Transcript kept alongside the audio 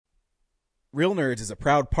Real Nerds is a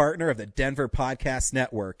proud partner of the Denver Podcast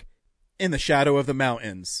Network. In the shadow of the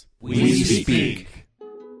mountains, we speak.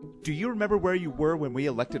 Do you remember where you were when we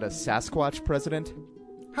elected a Sasquatch president?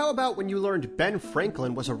 How about when you learned Ben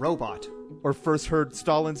Franklin was a robot? Or first heard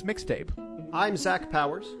Stalin's mixtape? I'm Zach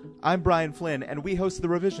Powers. I'm Brian Flynn, and we host The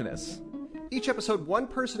Revisionists. Each episode, one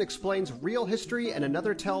person explains real history and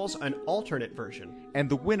another tells an alternate version. And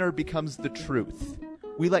the winner becomes the truth.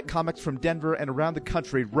 We let comics from Denver and around the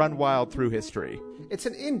country run wild through history. It's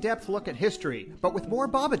an in-depth look at history, but with more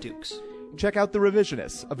Babadooks. Check out The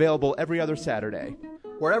Revisionists, available every other Saturday.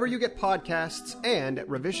 Wherever you get podcasts and at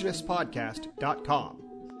revisionistpodcast.com.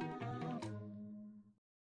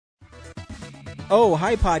 Oh,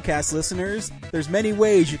 hi, podcast listeners. There's many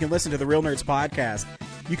ways you can listen to the Real Nerds Podcast.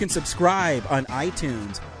 You can subscribe on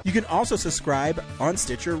iTunes. You can also subscribe on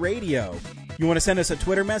Stitcher Radio. You want to send us a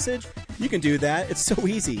Twitter message? You can do that. It's so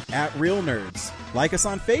easy, at Real Nerds. Like us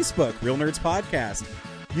on Facebook, Real Nerds Podcast.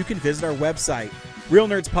 You can visit our website,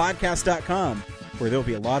 realnerdspodcast.com, where there'll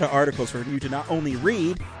be a lot of articles for you to not only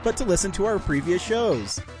read, but to listen to our previous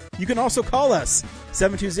shows. You can also call us,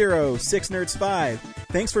 720-6nerds5.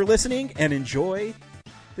 Thanks for listening, and enjoy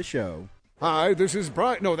the show. Hi, this is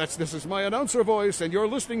Brian. No, this is my announcer voice, and you're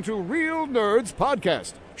listening to Real Nerds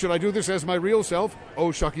Podcast. Should I do this as my real self? Oh,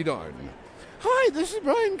 shucky darn. Hi, this is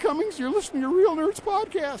Brian Cummings. You're listening to Real Nerds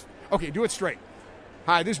Podcast. Okay, do it straight.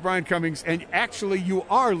 Hi, this is Brian Cummings, and actually you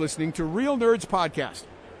are listening to Real Nerds Podcast.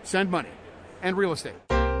 Send money. And real estate.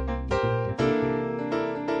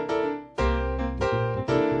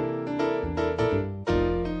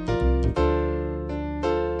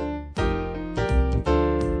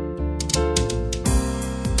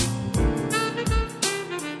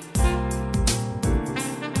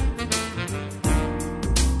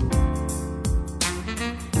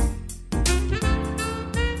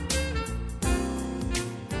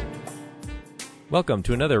 Welcome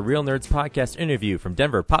to another Real Nerds Podcast interview from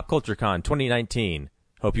Denver Pop Culture Con 2019.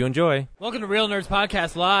 Hope you enjoy. Welcome to Real Nerds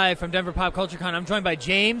Podcast live from Denver Pop Culture Con. I'm joined by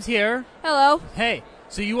James here. Hello. Hey,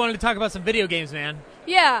 so you wanted to talk about some video games, man.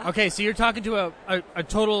 Yeah. Okay, so you're talking to a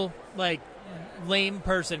total, lame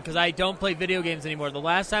person, because I don't play video games anymore. The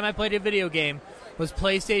last time I played a video game was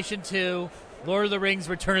PlayStation 2, Lord of the Rings,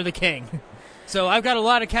 Return of the King. So I've got a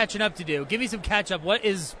lot of catching up to do. Give me some catch-up. What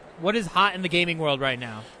is hot in the gaming world right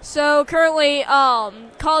now? So currently,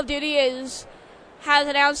 Call of Duty has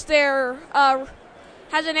announced their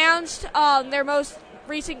most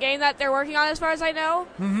recent game that they're working on, as far as I know.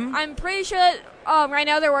 Mm-hmm. I'm pretty sure that right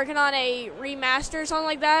now they're working on a remaster or something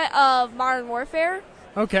like that of Modern Warfare.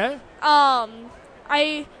 Okay. I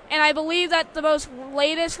believe that the most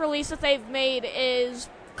latest release that they've made is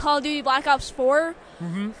Call of Duty Black Ops 4.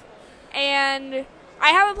 Mm-hmm. And I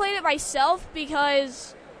haven't played it myself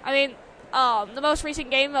because, the most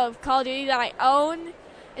recent game of Call of Duty that I own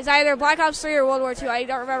is either Black Ops 3 or World War II. I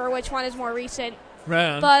don't remember which one is more recent. Right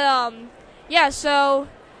on. But, yeah, so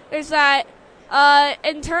there's that.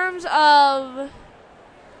 In terms of,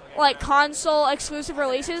 console exclusive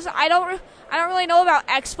releases, I don't really know about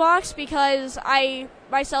Xbox because I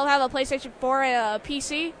myself have a PlayStation 4 and a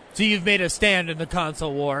PC. So you've made a stand in the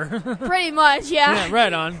console war. Pretty much, yeah. Yeah,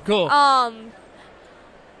 right on. Cool. I'm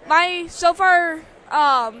going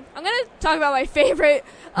to talk about my favorite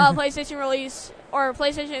PlayStation release or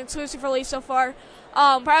PlayStation exclusive release so far.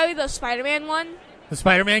 Probably the Spider-Man one. The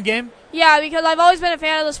Spider-Man game? Yeah, because I've always been a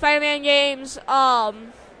fan of the Spider-Man games.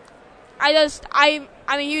 I'm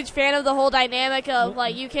a huge fan of the whole dynamic of,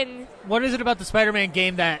 you can... What is it about the Spider-Man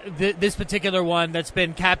game that this particular one that's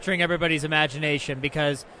been capturing everybody's imagination?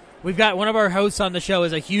 Because we've got one of our hosts on the show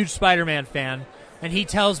is a huge Spider-Man fan, and he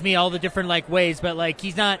tells me all the different, ways, but,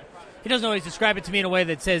 he doesn't always describe it to me in a way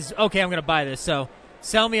that says, okay, I'm going to buy this. So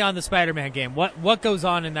sell me on the Spider-Man game. What goes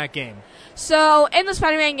on in that game? So in the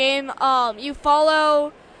Spider-Man game, you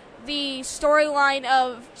follow the storyline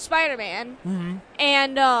of Spider-Man. Mm-hmm.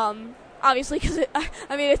 And, obviously, because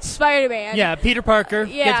it's Spider-Man. Yeah, Peter Parker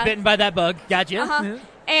gets bitten by that bug. Gotcha. Uh-huh. Mm-hmm.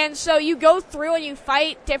 And so you go through and you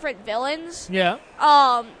fight different villains. Yeah.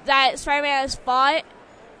 That Spider-Man has fought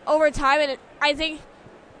over time,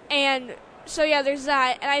 there's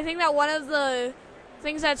that. And I think that one of the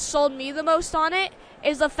things that sold me the most on it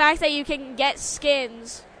is the fact that you can get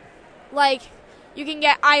skins. You can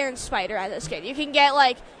get Iron Spider as a skin. You can get,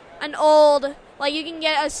 you can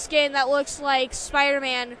get a skin that looks like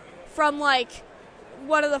Spider-Man from,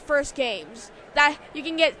 one of the first games. That you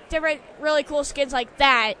can get different really cool skins like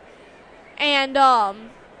that. And,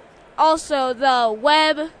 also the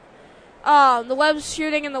web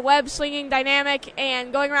shooting and the web slinging dynamic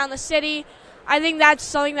and going around the city. I think that's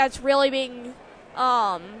something that's really being,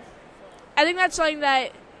 I think that's something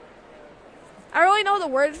that I don't really know the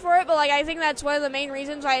word for it, but like I think that's one of the main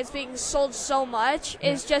reasons why it's being sold so much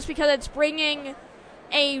is just because it's bringing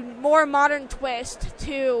a more modern twist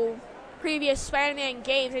to previous Spider-Man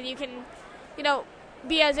games, and you can,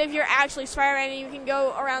 be as if you're actually Spider-Man, and you can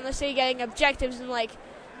go around the city getting objectives, and like,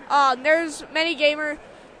 there's many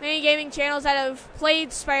gaming channels that have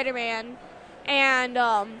played Spider-Man, and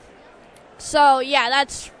so yeah,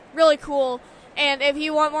 that's really cool. And if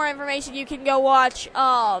you want more information, you can go watch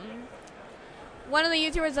one of the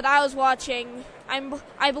YouTubers that I was watching.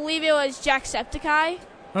 I believe it was Jacksepticeye.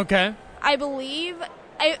 Okay. I believe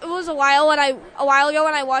it was a while ago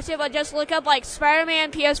when I watched it, but just look up like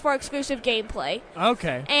Spider-Man PS4 exclusive gameplay.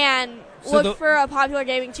 Okay. And So look for a popular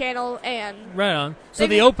gaming channel and right on. So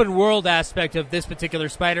the open world aspect of this particular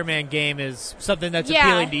Spider-Man game is something that's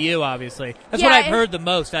appealing to you, obviously. That's what I've heard the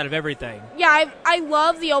most out of everything. Yeah, I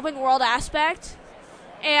love the open world aspect,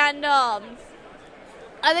 and I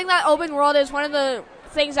think that open world is one of the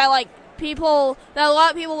things that a lot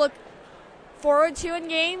of people look forward to in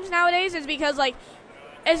games nowadays. Is because like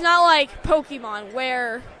it's not like Pokemon,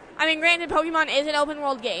 where granted Pokemon is an open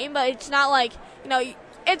world game, but it's not like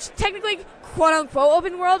it's technically quote unquote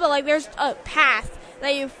open world, but like there's a path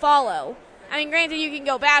that you follow. Granted you can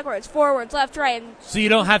go backwards, forwards, left, right, and so you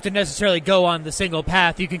don't have to necessarily go on the single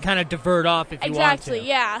path. You can kind of divert off if you want to. Exactly,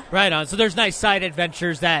 yeah. Right on. So there's nice side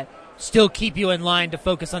adventures that still keep you in line to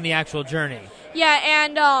focus on the actual journey. Yeah,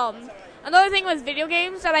 and another thing with video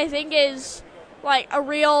games that I think is like a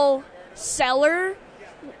real seller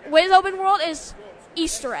with open world is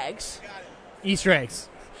Easter eggs. Easter eggs.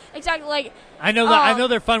 Exactly, like I know that. I know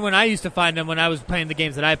they're fun when I used to find them when I was playing the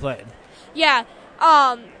games that I played. Yeah.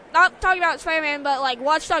 Not talking about Spider-Man, but like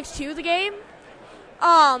Watch Dogs 2, the game.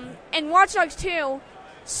 In Watch Dogs 2,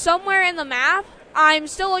 somewhere in the map, I'm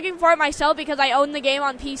still looking for it myself because I own the game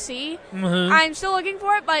on PC. Mm-hmm. I'm still looking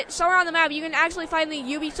for it, but somewhere on the map, you can actually find the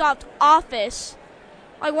Ubisoft office,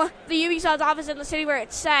 the Ubisoft office in the city where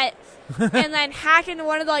it's set, and then hack into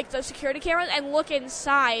one of the security cameras and look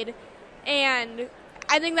inside. And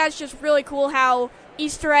I think that's just really cool how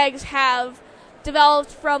Easter eggs have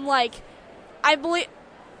developed from I believe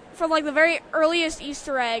from the very earliest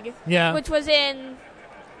Easter egg, which was in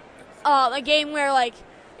a game where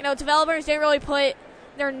developers didn't really put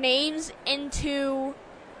their names into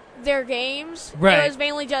their games. Right. It was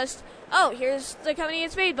mainly just, here's the company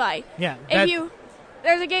it's made by. Yeah.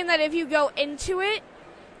 There's a game that if you go into it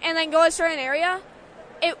and then go a certain area,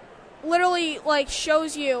 it literally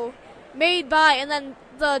shows you made by and then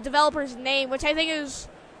the developer's name, which I think is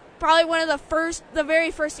probably one of the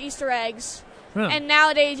very first Easter eggs. Huh. And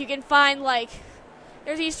nowadays you can find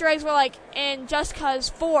there's Easter eggs where in Just Cause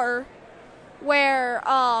 4 where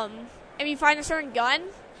if you find a certain gun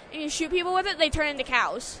and you shoot people with it, they turn into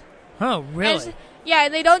cows. Oh, really?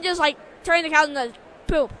 And they don't just turn into cows and then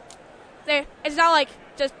poop. It's not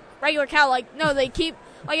just regular cow. No, they keep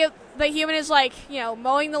if the human is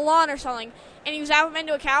mowing the lawn or something, and you zap them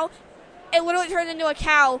into a cow, it literally turns into a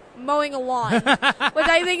cow mowing a lawn, which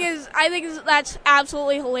I think that's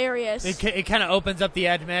absolutely hilarious. It kind of opens up the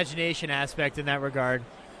imagination aspect in that regard.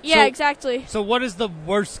 Yeah, exactly. So what is the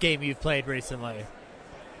worst game you've played recently?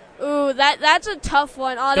 Ooh, that's a tough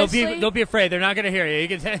one, honestly. Don't be afraid. They're not going to hear you. You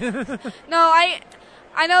can No, I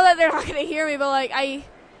know that they're not going to hear me, but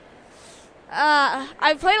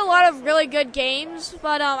I've played a lot of really good games,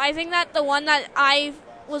 but I think that the one that I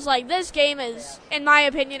was this game is, in my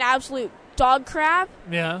opinion, absolute dog crap.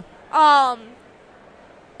 Yeah.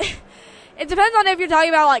 It depends on if you're talking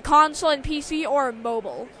about console and PC or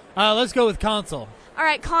mobile. Let's go with console. All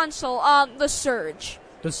right, console. The Surge.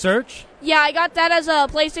 The Surge? Yeah, I got that as a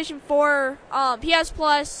PlayStation 4 PS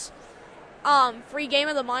Plus free game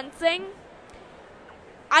of the month thing.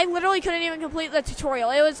 I literally couldn't even complete the tutorial.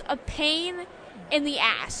 It was a pain in the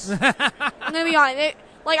ass. I'm gonna be honest.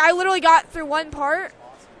 I literally got through one part,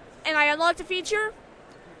 and I unlocked a feature,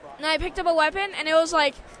 and I picked up a weapon, and it was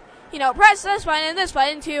press this button and this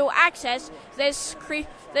button to access this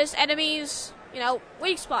enemy's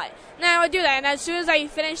weak spot. And then I would do that, and as soon as I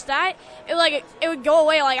finished that, it would go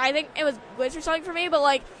away. I think it was glitch or something for me,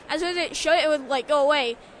 but as soon as it showed, it would go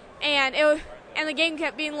away, and the game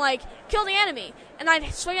kept being kill the enemy, and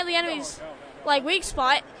I'd swing at the enemy's weak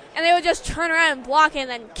spot, and they would just turn around and block it and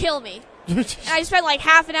then kill me. And I spent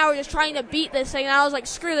half an hour just trying to beat this thing, and I was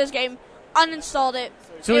screw this game, uninstalled it.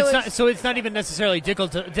 So it's not even necessarily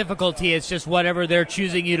difficulty. It's just whatever they're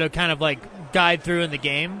choosing you to kind of guide through in the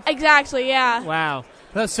game. Exactly. Yeah. Wow.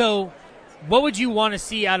 So, what would you want to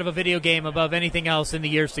see out of a video game above anything else in the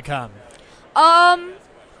years to come? Well,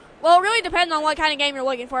 it really depends on what kind of game you're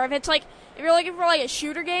looking for. If it's if you're looking for a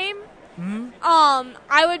shooter game,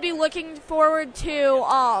 I would be looking forward to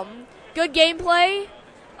good gameplay,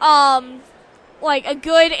 like a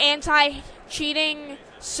good anti-cheating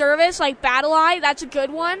service like BattleEye. That's a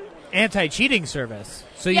good one. Anti-cheating service.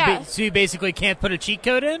 So Yeah. so you basically can't put a cheat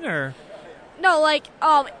code in, or No, like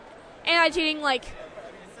anti-cheating, like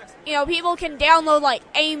people can download like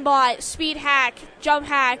aimbot, speed hack, jump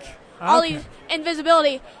hack, all Okay. these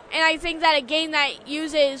invisibility, and I think that a game that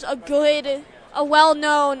uses a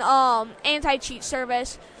well-known anti-cheat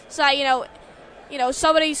service, so that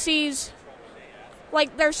somebody sees,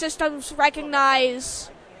 like, their systems recognize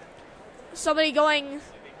somebody going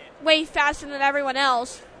way faster than everyone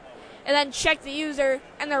else, and then check the user,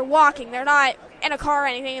 and they're walking, they're not in a car or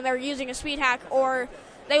anything, and they're using a speed hack, or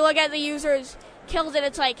they look at the user's kills, and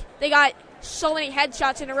it's like they got so many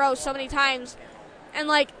headshots in a row so many times, and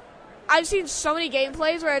like I've seen so many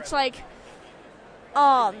gameplays where it's like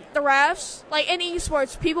the refs, like in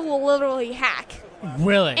esports, people will literally hack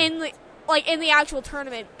really? in the actual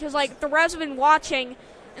tournament, because like the refs have been watching,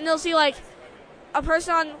 and they'll see like a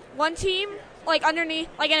person on one team like underneath,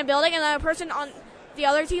 like in a building, and then a person on the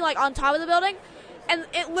other team like on top of the building, and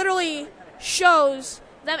it literally shows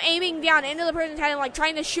them aiming down into the person's head and like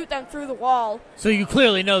trying to shoot them through the wall. So you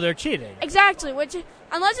clearly know they're cheating. Exactly, which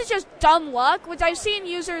unless it's just dumb luck, which I've seen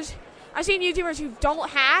YouTubers who don't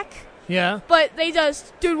hack, Yeah. but they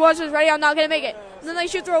just, dude, watch this, ready, I'm not going to make it. And then they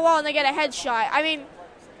shoot through a wall and they get a headshot. I mean,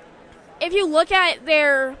 if you look at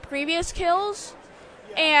their previous kills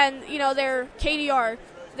and, their KDR,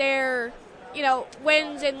 their,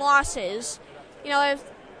 wins and losses, if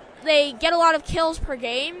they get a lot of kills per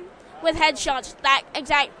game with headshots that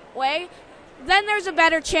exact way, then there's a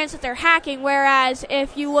better chance that they're hacking. Whereas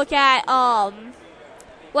if you look at,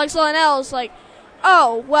 like Solanel's, like,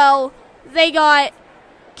 oh, well, they got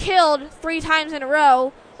killed 3 times in a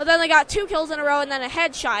row, but then they got 2 kills in a row and then a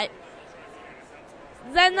headshot.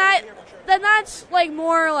 Then that's like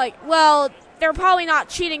more like, well, they're probably not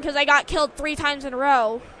cheating because they got killed 3 times in a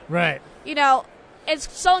row. Right.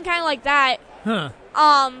 It's something kind of like that. Huh.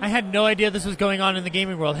 I had no idea this was going on in the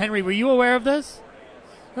gaming world. Henry, were you aware of this?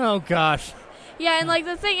 Oh gosh. Yeah, and like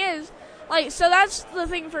the thing is, like, so that's the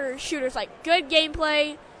thing for shooters, like good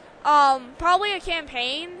gameplay, probably a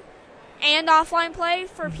campaign and offline play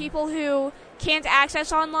for people who can't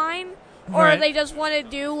access online, or Right. they just want to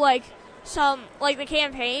do like the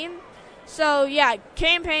campaign. So yeah,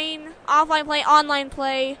 campaign, offline play, online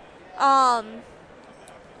play,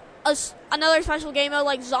 another special game mode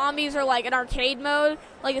like zombies, or like an arcade mode,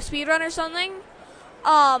 like a speedrun or something.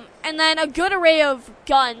 And then a good array of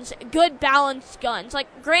guns, good balanced guns. Like,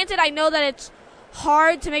 granted, I know that it's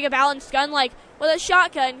hard to make a balanced gun. Like, with a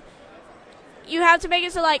shotgun, you have to make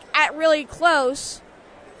it so, like, at really close,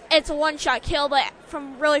 it's a one-shot kill, but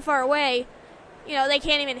from really far away, they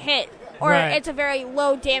can't even hit. Or Right. it's a very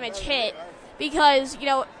low damage hit. Because,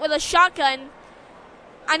 with a shotgun,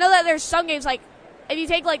 I know that there's some games, like, if you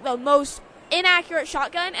take, like, the most inaccurate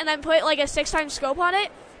shotgun and then put, like, a 6x scope on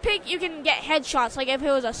it, you can get headshots, like if it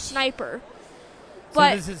was a sniper.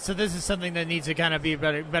 But So this is something that needs to kind of be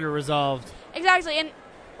better resolved. exactly, and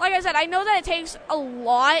like I said, I know that it takes a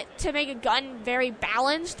lot to make a gun very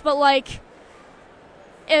balanced, but like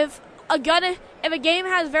if a game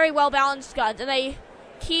has very well balanced guns and they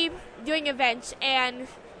keep doing events and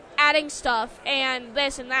adding stuff and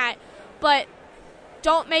this and that, but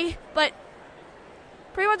pretty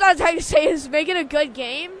much all I'm trying to say is make it a good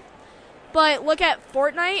game. But look at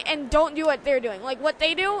Fortnite and don't do what they're doing. Like, what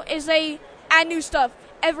they do is they add new stuff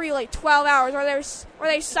every, like, 12 hours. Or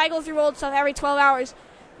they cycle through old stuff every 12 hours.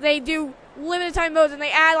 They do limited time modes and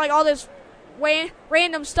they add, like, all this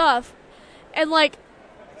random stuff. And, like,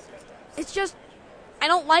 it's just, I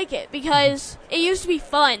don't like it because it used to be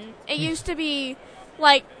fun. It used to be,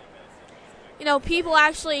 like, people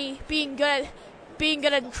actually being good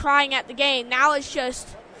and trying at the game. Now it's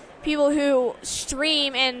just people who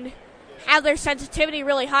stream and have their sensitivity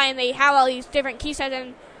really high, and they have all these different key sets,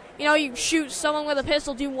 and you shoot someone with a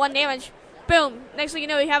pistol, do 1 damage, boom, next thing you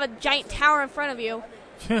know, you have a giant tower in front of you.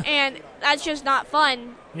 And that's just not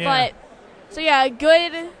fun. Yeah. But so yeah, a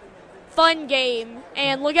good fun game,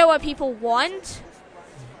 and look at what people want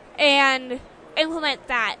and implement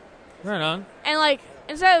that. Right on. And like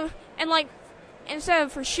instead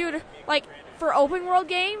of for shooter, like for open world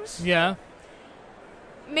games, Yeah.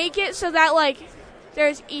 make it so that like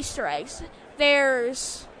there's Easter eggs,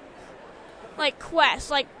 there's like quests,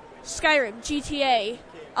 like Skyrim, GTA,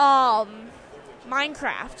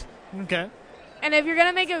 Minecraft. Okay. And if you're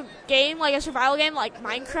gonna make a game like a survival game like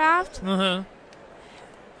Minecraft, Uh-huh.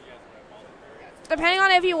 depending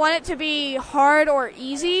on if you want it to be hard or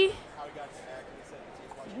easy,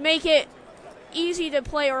 make it easy to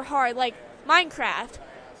play or hard. Like Minecraft,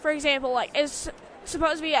 for example, like is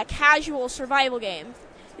supposed to be a casual survival game.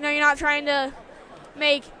 You know, you're not trying to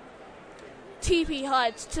make teepee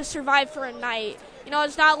huts to survive for a night. You know,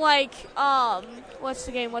 it's not like what's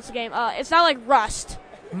the game? It's not like Rust,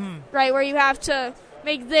 right? Where you have to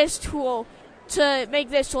make this tool to make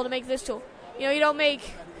this tool to make this tool. You know, you don't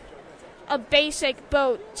make a basic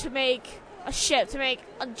boat to make a ship, to make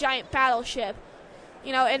a giant battleship.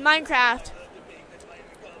 You know, in Minecraft,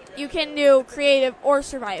 you can do creative or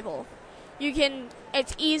survival.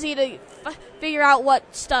 It's easy to figure out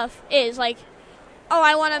what stuff is. Like, oh,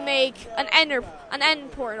 I want to make an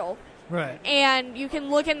end portal. Right. And you can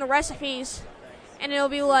look in the recipes, and it'll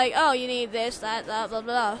be like, oh, you need this, that, blah, blah,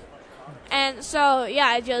 blah. And so,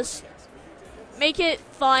 yeah, just make it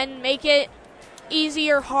fun, make it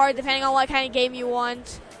easy or hard, depending on what kind of game you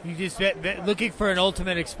want. You just looking for an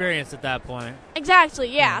ultimate experience at that point.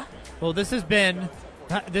 Exactly, yeah. Well, this has been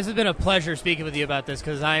a pleasure speaking with you about this,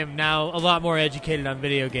 because I am now a lot more educated on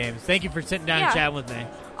video games. Thank you for sitting down and chatting with me.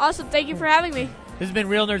 Awesome. Thank you for having me. This has been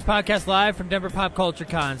Real Nerds Podcast live from Denver Pop Culture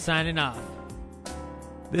Con, signing off.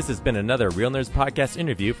 This has been another Real Nerds Podcast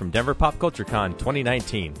interview from Denver Pop Culture Con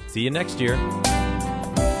 2019. See you next year.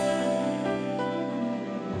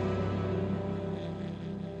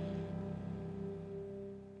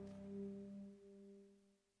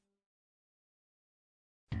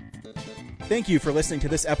 Thank you for listening to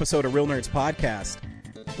this episode of Real Nerds Podcast.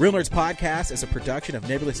 Real Nerds Podcast is a production of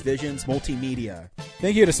Nebulous Visions Multimedia.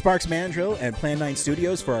 Thank you to Sparks Mandrill and Plan 9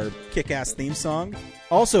 Studios for our kick-ass theme song.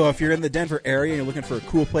 Also, if you're in the Denver area and you're looking for a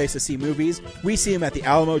cool place to see movies, we see them at the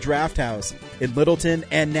Alamo Drafthouse in Littleton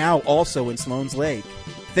and now also in Sloan's Lake.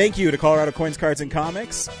 Thank you to Colorado Coins, Cards, and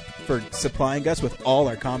Comics for supplying us with all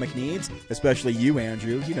our comic needs, especially you,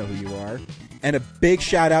 Andrew. You know who you are. And a big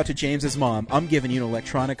shout out to James's mom. I'm giving you an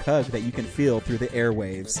electronic hug that you can feel through the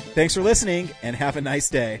airwaves. Thanks for listening, and have a nice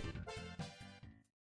day.